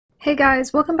Hey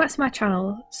guys, welcome back to my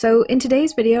channel. So in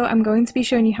today's video I'm going to be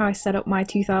showing you how I set up my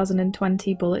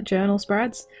 2020 bullet journal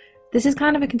spreads. This is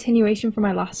kind of a continuation from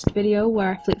my last video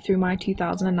where I flipped through my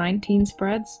 2019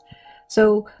 spreads.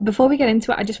 So before we get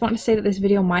into it, I just want to say that this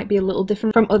video might be a little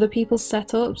different from other people's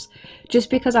setups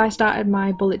just because I started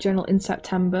my bullet journal in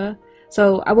September.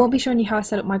 So I won't be showing you how I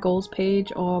set up my goals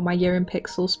page or my year in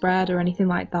pixel spread or anything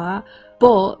like that.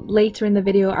 But later in the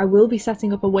video I will be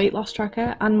setting up a weight loss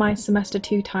tracker and my semester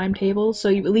 2 timetable, so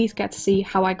you at least get to see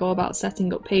how I go about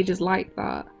setting up pages like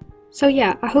that. So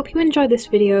yeah, I hope you enjoy this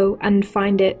video and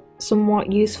find it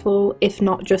somewhat useful, if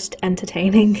not just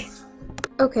entertaining.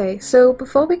 Okay, so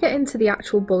before we get into the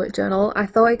actual bullet journal, I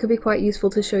thought it could be quite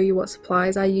useful to show you what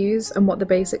supplies I use and what the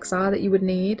basics are that you would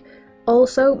need.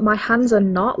 Also, my hands are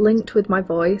not linked with my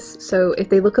voice, so if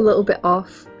they look a little bit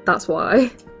off, that's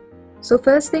why. So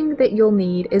first thing that you'll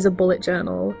need is a bullet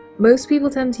journal. Most people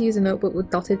tend to use a notebook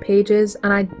with dotted pages,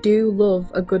 and I do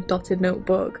love a good dotted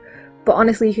notebook, but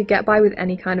honestly you could get by with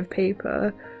any kind of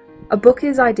paper. A book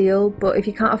is ideal, but if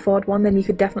you can't afford one then you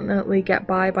could definitely get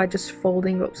by just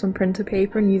folding up some printer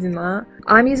paper and using that.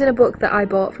 I'm using a book that I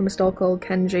bought from a store called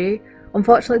Kenji.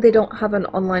 Unfortunately they don't have an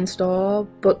online store,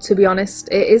 but to be honest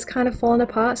it is kind of falling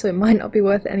apart, so it might not be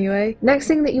worth it anyway. Next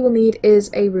thing that you will need is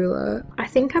a ruler. I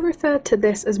think I referred to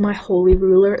this as my holy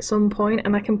ruler at some point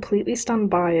and I completely stand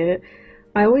by it.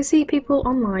 I always see people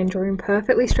online drawing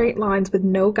perfectly straight lines with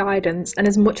no guidance, and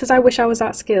as much as I wish I was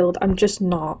that skilled, I'm just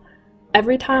not.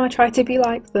 Every time I try to be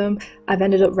like them, I've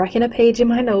ended up wrecking a page in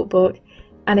my notebook,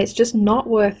 and it's just not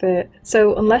worth it.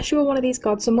 So unless you are one of these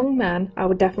gods among men, I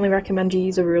would definitely recommend you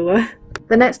use a ruler.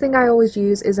 The next thing I always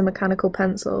use is a mechanical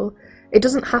pencil. It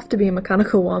doesn't have to be a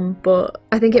mechanical one, but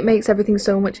I think it makes everything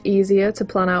so much easier to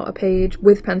plan out a page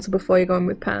with pencil before you go in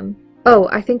with pen. Oh,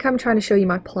 I think I'm trying to show you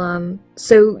my plan.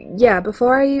 So yeah,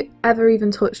 before I ever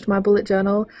even touched my bullet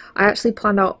journal, I actually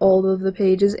planned out all of the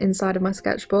pages inside of my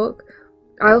sketchbook.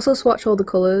 I also swatch all the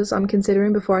colours I'm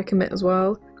considering before I commit as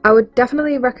well. I would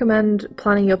definitely recommend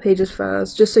planning your pages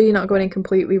first, just so you're not going in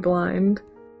completely blind.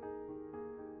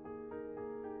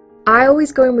 I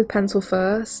always go in with pencil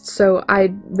first, so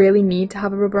I really need to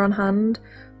have a rubber on hand,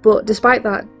 but despite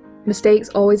that, mistakes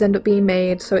always end up being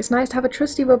made, so it's nice to have a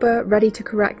trusty rubber ready to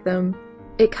correct them.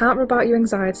 It can't rub out your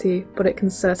anxiety, but it can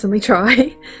certainly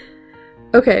try.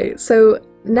 Okay, so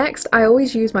next I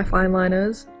always use my fine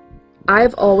liners.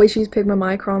 I've always used Pigma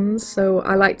Microns, so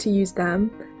I like to use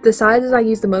them. The sizes I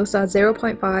use the most are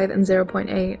 0.5 and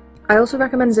 0.8. I also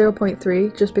recommend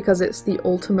 0.3 just because it's the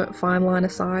ultimate fine liner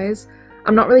size.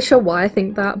 I'm not really sure why I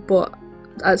think that, but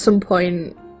at some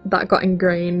point that got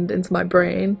ingrained into my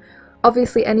brain.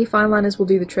 Obviously any fine liners will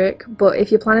do the trick, but if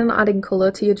you're planning on adding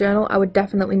colour to your journal, I would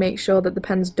definitely make sure that the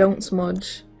pens don't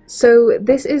smudge. So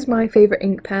this is my favourite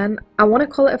ink pen. I want to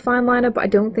call it a fine liner, but I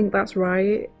don't think that's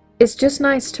right. It's just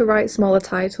nice to write smaller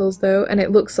titles though, and it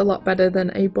looks a lot better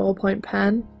than a ballpoint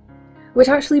pen. Which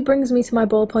actually brings me to my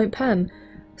ballpoint pen.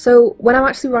 So when I'm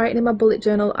actually writing in my bullet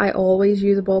journal, I always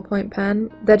use a ballpoint pen.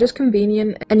 They're just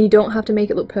convenient and you don't have to make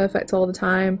it look perfect all the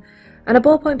time. And a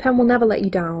ballpoint pen will never let you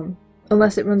down,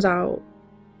 unless it runs out,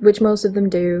 which most of them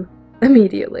do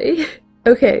immediately.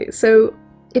 Okay, so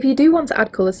if you do want to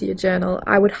add colour to your journal,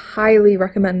 I would highly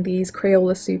recommend these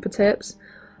Crayola Super Tips.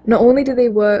 Not only do they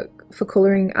work for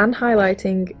colouring and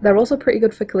highlighting, they're also pretty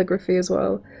good for calligraphy as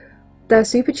well. They're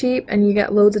super cheap and you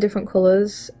get loads of different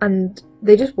colours and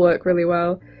they just work really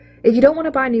well. If you don't want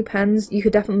to buy new pens, you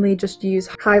could definitely just use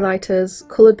highlighters,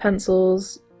 coloured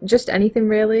pencils, just anything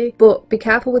really. But be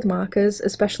careful with markers,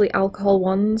 especially alcohol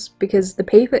ones, because the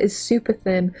paper is super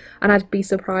thin and I'd be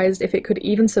surprised if it could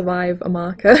even survive a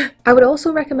marker. I would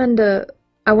also recommend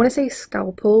I want to say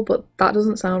scalpel, but that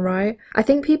doesn't sound right. I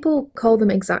think people call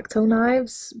them X-Acto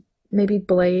knives, maybe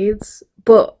blades,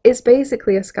 but it's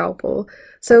basically a scalpel.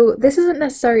 So this isn't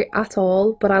necessary at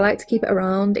all, but I like to keep it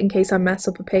around in case I mess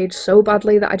up a page so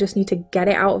badly that I just need to get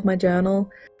it out of my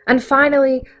journal. And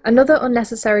finally, another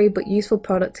unnecessary but useful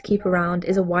product to keep around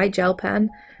is a white gel pen.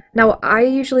 Now I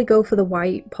usually go for the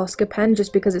white Posca pen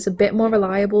just because it's a bit more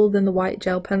reliable than the white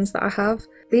gel pens that I have.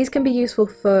 These can be useful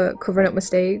for covering up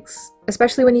mistakes,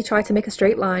 especially when you try to make a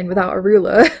straight line without a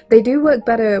ruler. They do work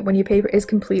better when your paper is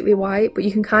completely white, but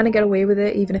you can kind of get away with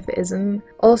it even if it isn't.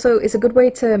 Also, it's a good way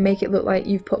to make it look like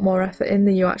you've put more effort in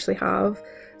than you actually have.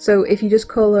 So if you just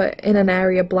colour in an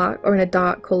area black or in a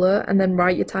dark colour and then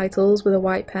write your titles with a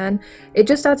white pen, it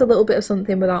just adds a little bit of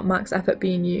something without max effort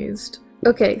being used.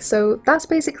 Okay, so that's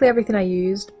basically everything I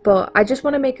used, but I just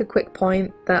want to make a quick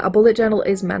point that a bullet journal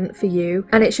is meant for you,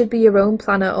 and it should be your own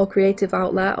planner or creative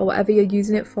outlet or whatever you're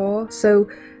using it for, so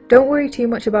Don't worry too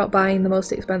much about buying the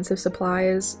most expensive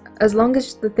supplies. As long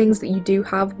as the things that you do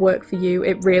have work for you,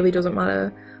 it really doesn't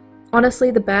matter.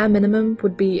 Honestly, the bare minimum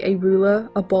would be a ruler,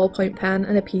 a ballpoint pen,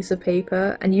 and a piece of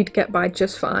paper, and you'd get by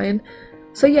just fine.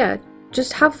 So yeah,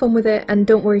 just have fun with it and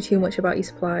don't worry too much about your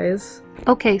supplies.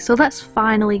 Okay, so let's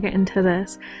finally get into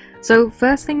this. So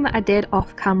first thing that I did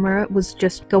off camera was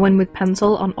just go in with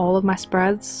pencil on all of my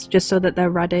spreads, just so that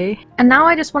they're ready. And now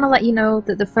I just want to let you know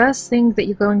that the first thing that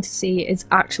you're going to see is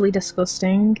actually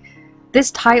disgusting.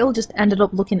 This title just ended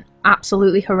up looking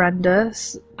absolutely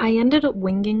horrendous. I ended up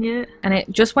winging it and it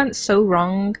just went so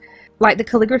wrong. Like, the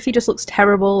calligraphy just looks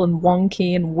terrible and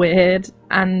wonky and weird,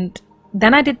 and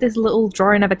then I did this little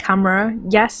drawing of a camera.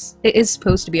 Yes, it is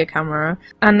supposed to be a camera.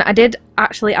 And I did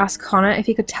actually ask Connor if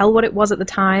he could tell what it was at the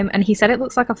time, and he said it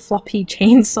looks like a floppy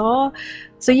chainsaw.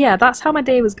 So yeah, that's how my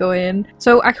day was going.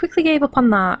 So I quickly gave up on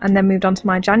that and then moved on to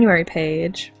my January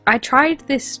page. I tried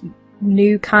this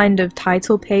new kind of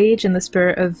title page in the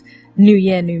spirit of New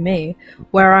Year, New Me,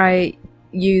 where I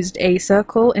used a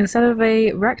circle instead of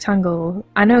a rectangle.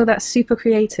 I know that's super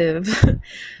creative.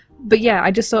 But yeah, I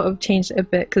just sort of changed it a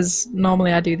bit because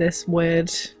normally I do this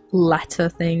weird letter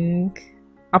thing.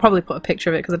 I'll probably put a picture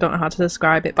of it because I don't know how to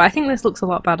describe it, but I think this looks a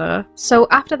lot better. So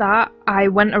after that, I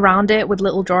went around it with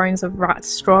little drawings of rats,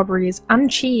 strawberries,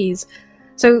 and cheese.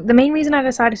 So the main reason I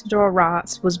decided to draw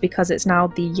rats was because it's now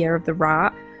the year of the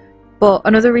rat, but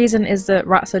another reason is that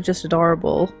rats are just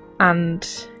adorable.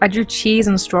 And I drew cheese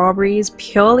and strawberries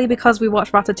purely because we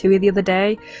watched Ratatouille the other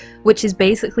day, which is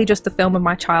basically just the film of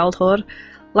my childhood.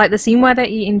 Like, the scene where they're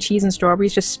eating cheese and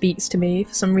strawberries just speaks to me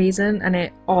for some reason, and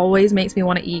it always makes me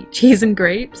want to eat cheese and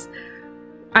grapes.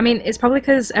 I mean, it's probably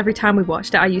because every time we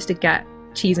watched it I used to get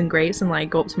cheese and grapes and like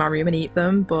go up to my room and eat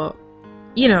them, but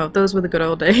you know, those were the good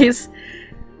old days.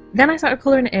 Then I started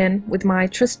colouring it in with my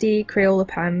trusty Crayola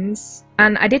pens,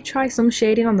 and I did try some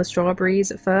shading on the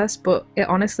strawberries at first, but it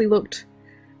honestly looked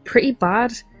pretty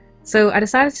bad, so I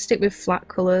decided to stick with flat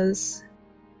colours.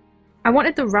 I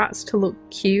wanted the rats to look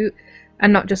cute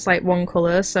and not just like one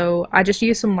colour, so I just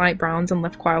used some light browns and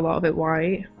left quite a lot of it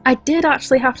white. I did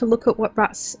actually have to look up what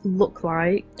rats look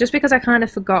like, just because I kind of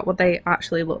forgot what they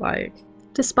actually look like.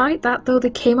 Despite that though,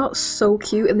 they came out so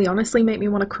cute and they honestly make me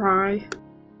want to cry.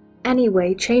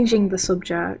 Anyway, changing the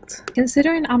subject.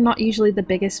 Considering I'm not usually the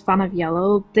biggest fan of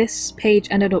yellow, this page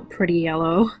ended up pretty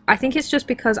yellow. I think it's just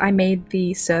because I made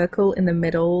the circle in the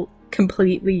middle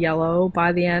completely yellow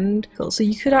by the end. So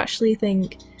you could actually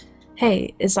think,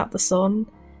 hey, is that the sun?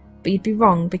 But you'd be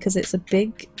wrong because it's a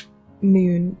big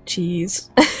moon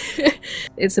cheese.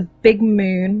 It's a big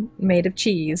moon made of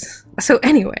cheese. So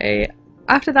anyway,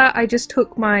 after that I just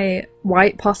took my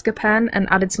white Posca pen and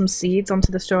added some seeds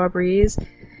onto the strawberries.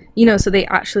 You know, so they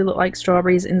actually look like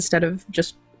strawberries instead of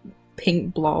just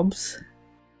pink blobs.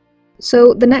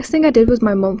 So the next thing I did was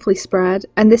my monthly spread,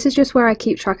 and this is just where I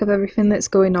keep track of everything that's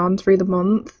going on through the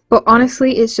month. But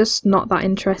honestly, it's just not that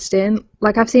interesting.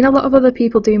 Like, I've seen a lot of other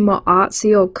people doing more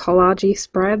artsy or collagey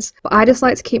spreads, but I just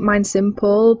like to keep mine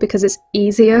simple because it's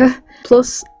easier.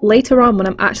 Plus, later on when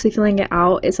I'm actually filling it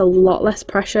out, it's a lot less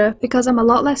pressure because I'm a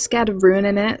lot less scared of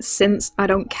ruining it since I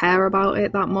don't care about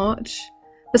it that much.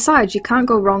 Besides, you can't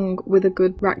go wrong with a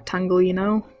good rectangle, you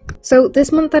know? So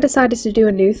this month I decided to do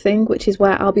a new thing, which is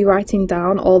where I'll be writing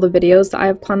down all the videos that I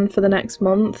have planned for the next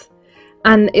month.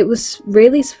 And it was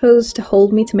really supposed to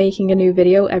hold me to making a new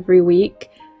video every week,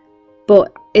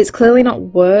 but it's clearly not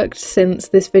worked since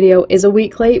this video is a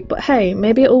week late, but hey,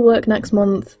 maybe it'll work next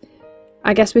month.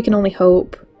 I guess we can only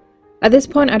hope. At this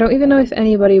point, I don't even know if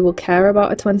anybody will care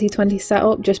about a 2020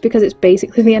 setup, just because it's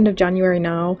basically the end of January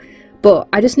now. But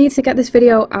I just need to get this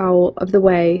video out of the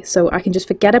way so I can just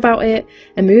forget about it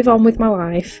and move on with my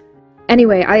life.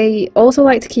 Anyway, I also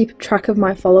like to keep track of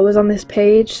my followers on this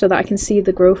page so that I can see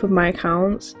the growth of my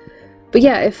accounts. But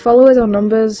yeah, if followers or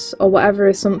numbers or whatever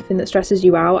is something that stresses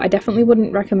you out, I definitely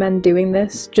wouldn't recommend doing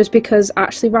this, just because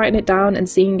actually writing it down and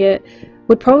seeing it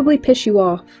would probably piss you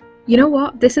off. You know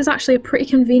what? This is actually a pretty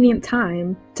convenient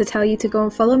time to tell you to go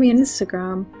and follow me on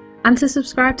Instagram and to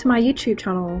subscribe to my YouTube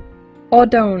channel. Or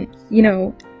don't, you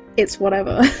know, it's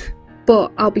whatever.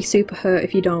 But I'll be super hurt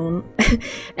if you don't.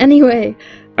 Anyway,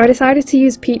 I decided to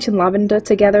use peach and lavender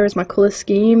together as my colour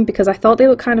scheme because I thought they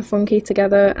looked kind of funky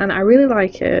together and I really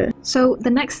like it. So the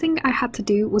next thing I had to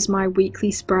do was my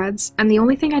weekly spreads, and the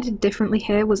only thing I did differently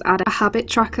here was add a habit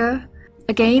tracker.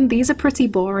 Again, these are pretty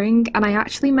boring and I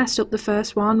actually messed up the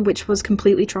first one, which was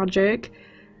completely tragic.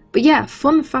 But yeah,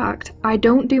 fun fact, I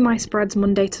don't do my spreads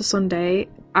Monday to Sunday.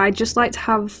 I just like to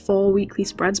have 4 weekly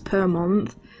spreads per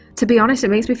month. To be honest, it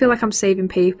makes me feel like I'm saving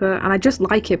paper, and I just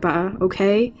like it better,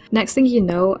 okay? Next thing you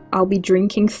know, I'll be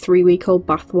drinking 3-week-old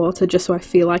bathwater just so I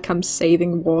feel like I'm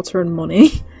saving water and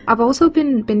money. I've also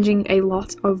been binging a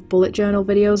lot of bullet journal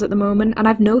videos at the moment, and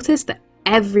I've noticed that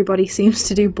everybody seems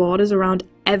to do borders around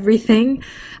everything,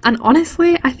 and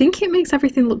honestly I think it makes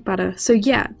everything look better. So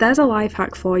yeah, there's a life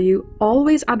hack for you: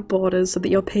 always add borders so that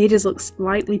your pages look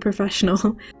slightly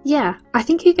professional. Yeah, I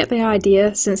think you get the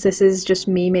idea since this is just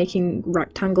me making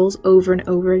rectangles over and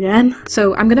over again.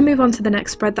 So I'm gonna move on to the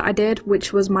next spread that I did,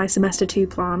 which was my semester 2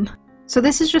 plan. So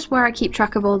this is just where I keep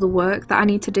track of all the work that I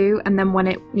need to do and then when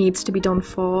it needs to be done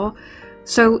for.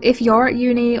 So if you're at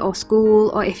uni or school,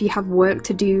 or if you have work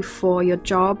to do for your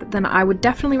job, then I would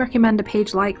definitely recommend a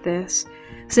page like this,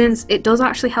 since it does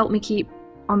actually help me keep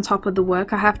on top of the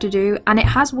work I have to do, and it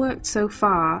has worked so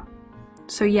far.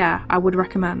 So yeah, I would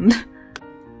recommend.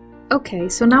 Okay,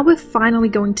 so now we're finally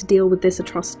going to deal with this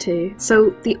atrocity.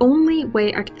 So the only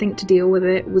way I could think to deal with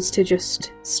it was to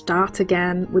just start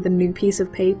again with a new piece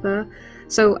of paper.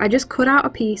 So I just cut out a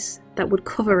piece that would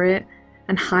cover it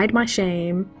and hide my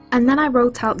shame. And then I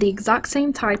wrote out the exact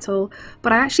same title,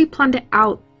 but I actually planned it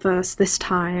out first this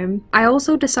time. I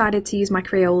also decided to use my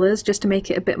Crayolas just to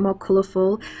make it a bit more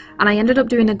colourful, and I ended up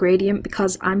doing a gradient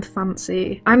because I'm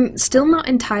fancy. I'm still not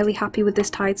entirely happy with this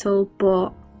title,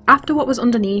 but after what was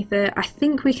underneath it, I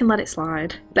think we can let it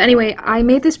slide. But anyway, I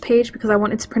made this page because I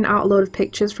wanted to print out a load of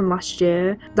pictures from last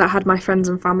year that had my friends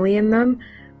and family in them.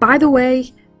 By the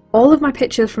way, all of my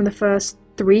pictures from the first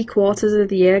 3/4 of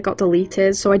the year got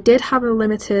deleted, so I did have a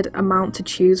limited amount to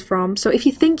choose from. So if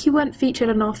you think you weren't featured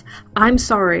enough, I'm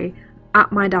sorry,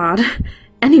 at my dad.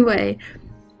 Anyway,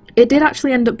 it did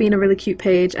actually end up being a really cute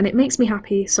page and it makes me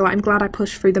happy, so I'm glad I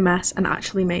pushed through the mess and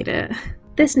actually made it.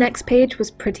 This next page was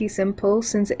pretty simple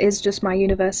since it is just my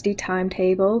university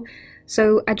timetable.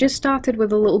 So I just started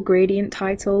with a little gradient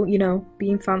title, you know,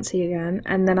 being fancy again,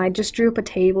 and then I just drew up a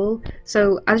table.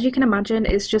 So as you can imagine,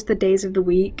 it's just the days of the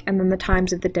week and then the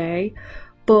times of the day.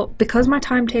 But because my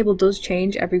timetable does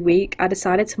change every week, I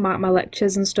decided to mark my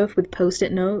lectures and stuff with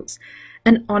post-it notes.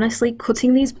 And honestly,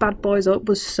 cutting these bad boys up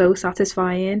was so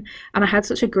satisfying, and I had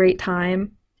such a great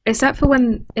time. Except for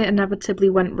when it inevitably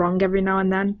went wrong every now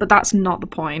and then, but that's not the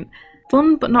point.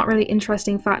 Fun but not really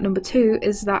interesting fact number 2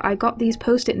 is that I got these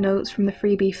post-it notes from the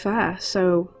freebie fair,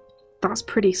 so that's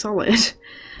pretty solid.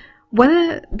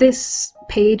 Whether this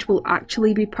page will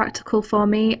actually be practical for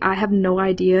me, I have no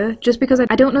idea, just because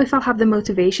I don't know if I'll have the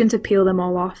motivation to peel them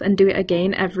all off and do it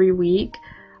again every week.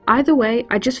 Either way,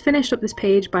 I just finished up this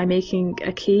page by making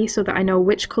a key so that I know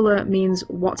which colour means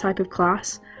what type of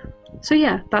class. So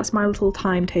yeah, that's my little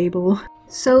timetable.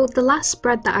 So the last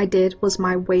spread that I did was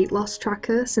my weight loss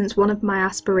tracker, since one of my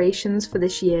aspirations for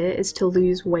this year is to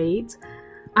lose weight.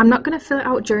 I'm not going to fill it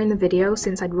out during the video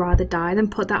since I'd rather die than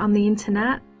put that on the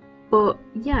internet, but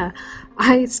yeah,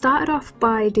 I started off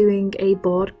by doing a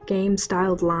board game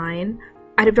styled line.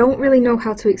 I don't really know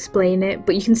how to explain it,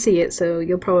 but you can see it so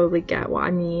you'll probably get what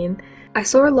I mean. I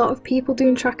saw a lot of people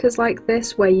doing trackers like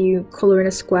this where you colour in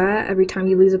a square every time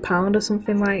you lose a pound or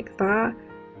something like that.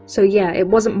 So yeah, it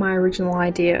wasn't my original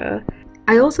idea.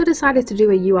 I also decided to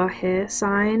do a "you are here"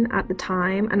 sign at the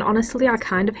time, and honestly I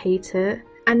kind of hate it.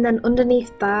 And then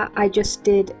underneath that I just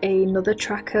did another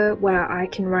tracker where I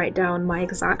can write down my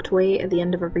exact weight at the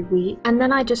end of every week. And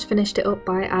then I just finished it up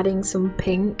by adding some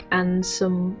pink and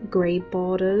some grey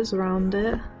borders around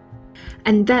it.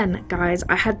 And then, guys,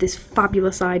 I had this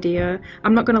fabulous idea.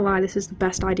 I'm not gonna lie, this is the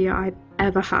best idea I've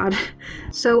ever had.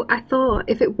 So I thought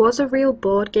if it was a real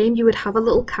board game, you would have a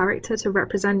little character to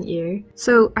represent you.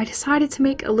 So I decided to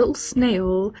make a little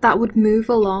snail that would move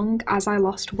along as I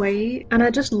lost weight, and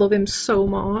I just love him so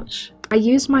much. I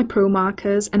used my pro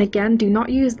markers, and again, do not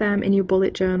use them in your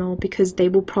bullet journal because they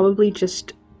will probably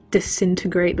just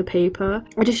disintegrate the paper.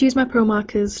 I just use my pro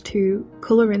markers to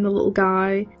colour in the little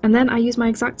guy, and then I use my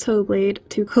X-Acto blade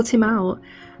to cut him out.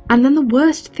 And then the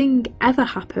worst thing ever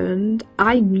happened.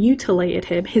 I mutilated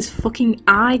him. His fucking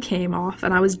eye came off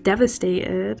and I was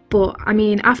devastated. But I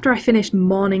mean, after I finished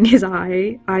mourning his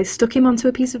eye, I stuck him onto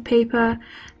a piece of paper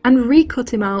and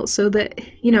recut him out so that,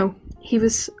 you know, he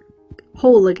was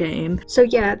whole again. So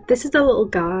yeah, this is the little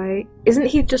guy. Isn't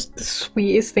he just the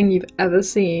sweetest thing you've ever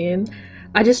seen?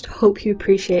 I just hope you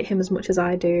appreciate him as much as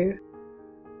I do.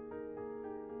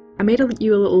 I made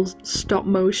you a little stop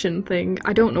motion thing.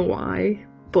 I don't know why,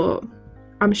 but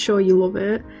I'm sure you love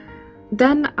it.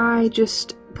 Then I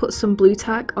just put some blue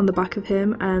tack on the back of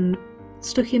him and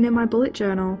stuck him in my bullet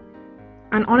journal.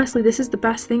 And honestly, this is the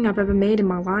best thing I've ever made in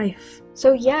my life.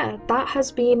 So yeah, that has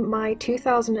been my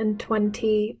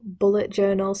 2020 bullet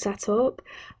journal setup.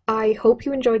 I hope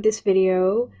you enjoyed this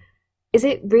video. Is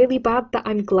it really bad that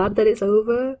I'm glad that it's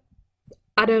over?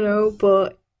 I don't know,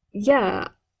 but yeah,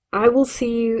 I will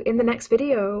see you in the next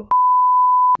video.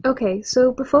 Okay,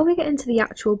 so before we get into the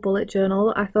actual bullet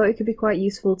journal, I thought it could be quite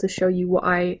useful to show you what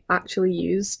I actually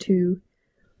use to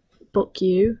book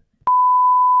you.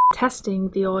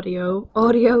 Testing the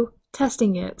audio,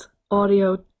 testing it,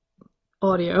 audio.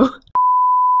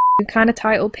 Kind of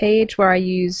title page where I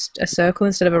used a circle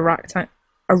instead of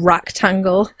a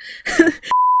rectangle.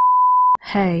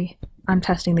 Hey, I'm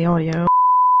testing the audio.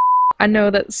 I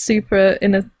know that's super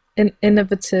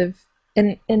innovative,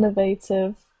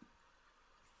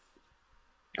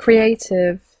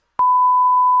 creative.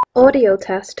 Audio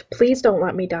test, please don't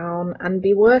let me down and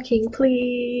be working,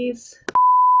 please.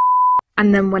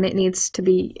 And then when it needs to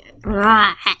be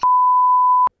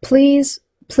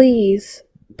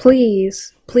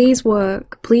please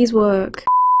work, please work.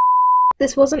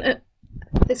 This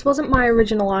wasn't my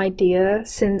original idea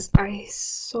since I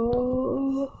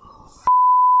saw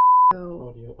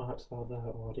Audio, art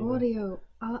thou audio.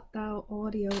 Art thou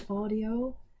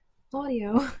audio.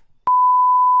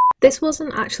 This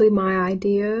wasn't actually my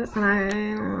idea,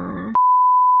 and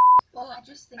Well, I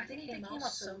just think they came out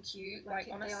so cute. Like,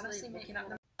 honestly, looking at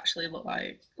them Actually look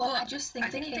like. well, I just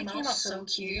think they came out so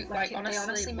cute. Like,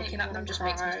 honestly, looking at them just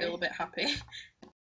makes me feel a bit happy.